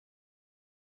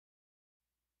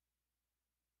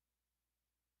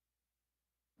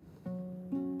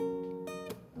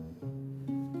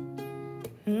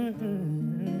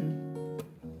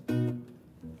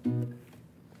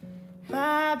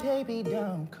My baby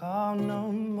don't call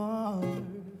no more.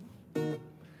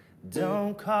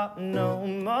 Don't call no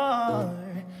more.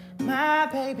 My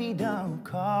baby don't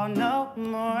call no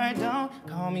more. Don't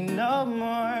call me no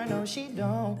more. No, she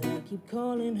don't. I keep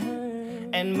calling her.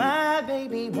 And my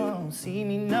baby won't see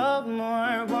me no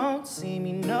more. Won't see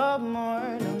me no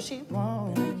more. No, she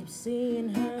won't. I keep seeing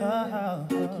her.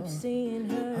 I keep seeing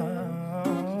her.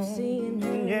 I keep seeing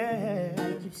her. Yeah.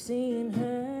 I keep seeing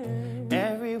her.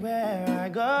 Everywhere I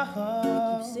go.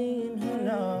 I keep seeing her.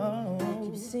 No. I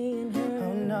keep seeing her.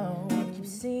 Oh no. I keep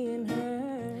seeing her.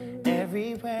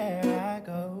 Everywhere I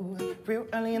go, real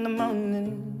early in the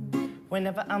morning,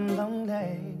 whenever I'm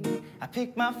lonely, I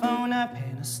pick my phone up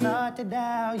and I start to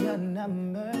dial your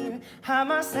number. I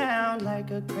must sound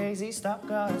like a crazy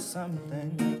stalker or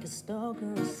something. Like a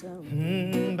stalker or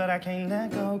something. But I can't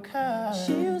let go 'cause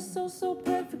she was so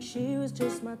perfect, she was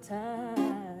just my type.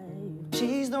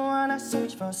 She's the one I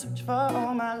search for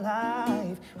all my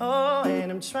life. Oh, and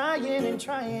I'm trying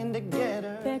to get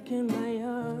her back in my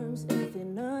arms,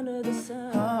 anything under the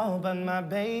sun. Oh, but my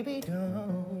baby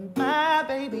don't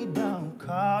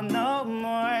call no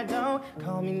more. Don't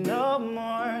call me no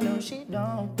more. No, she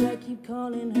don't. I keep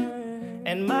calling her.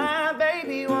 And my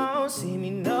baby won't see me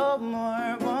no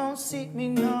more. Won't see me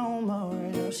no more.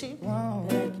 No, she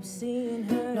won't. I keep seeing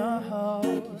her. No.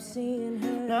 I keep seeing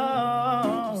her. No.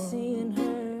 I keep seeing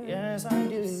her. Yes, I do.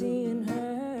 I keep seeing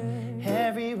her.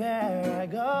 Everywhere I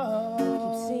go. I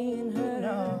keep seeing her.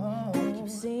 No. I keep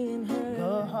seeing her.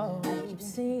 Go. I keep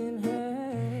seeing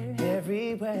her.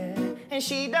 Everywhere. And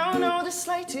she don't know the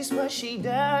slightest what she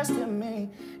does to me.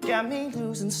 Got me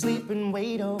losing sleep and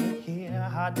weight over here,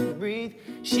 hard to breathe.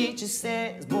 She just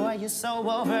says, boy, you're so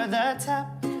over the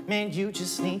top. Man, you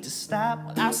just need to stop.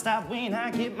 Well, I'll stop when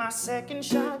I get my second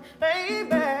shot, baby.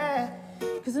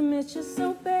 'Cause I miss you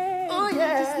so bad. Oh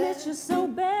yeah. I just miss you so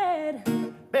bad.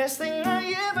 Best thing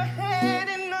I ever had,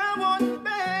 and I want it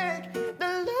back. The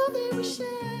love that we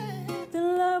shared, the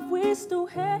love we still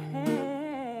had.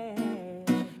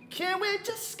 Can we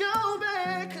just go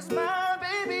back? 'Cause my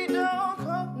baby don't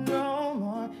call no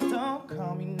more. Don't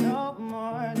call me no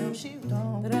more. No, she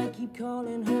don't. But I keep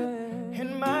calling her.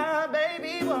 And my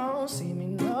baby won't see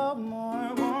me no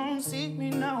more. Won't see me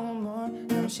no more.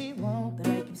 No, she won't. But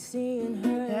I keep seeing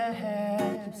her. Yeah. I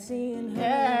keep seeing her.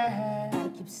 Yeah. I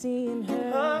keep seeing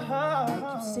her. Oh. I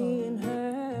keep seeing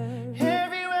her.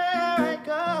 Everywhere I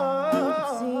go. I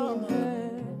keep seeing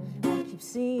her. I keep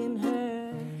seeing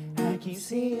her. I keep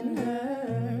seeing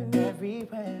her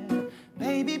everywhere.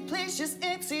 Baby, please just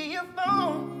answer your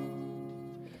phone.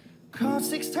 Call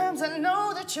 6 times, I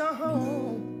know that you're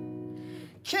home.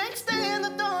 Can't stand the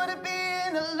thought of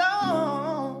being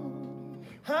alone.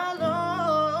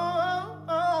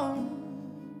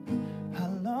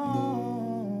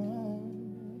 Alone.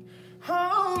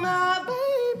 Oh, my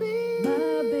baby.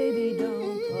 My baby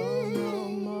don't call no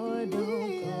more. Don't call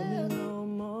me no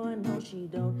more. No, she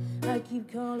don't. I keep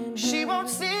calling her. She won't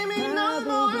see me no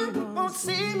more. Won't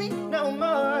see me no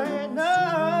more.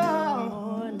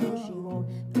 No. No, she won't.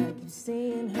 But I keep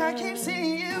seeing her. I keep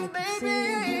seeing you,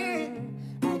 baby.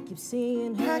 I keep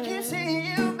seeing her. I keep seeing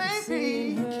you.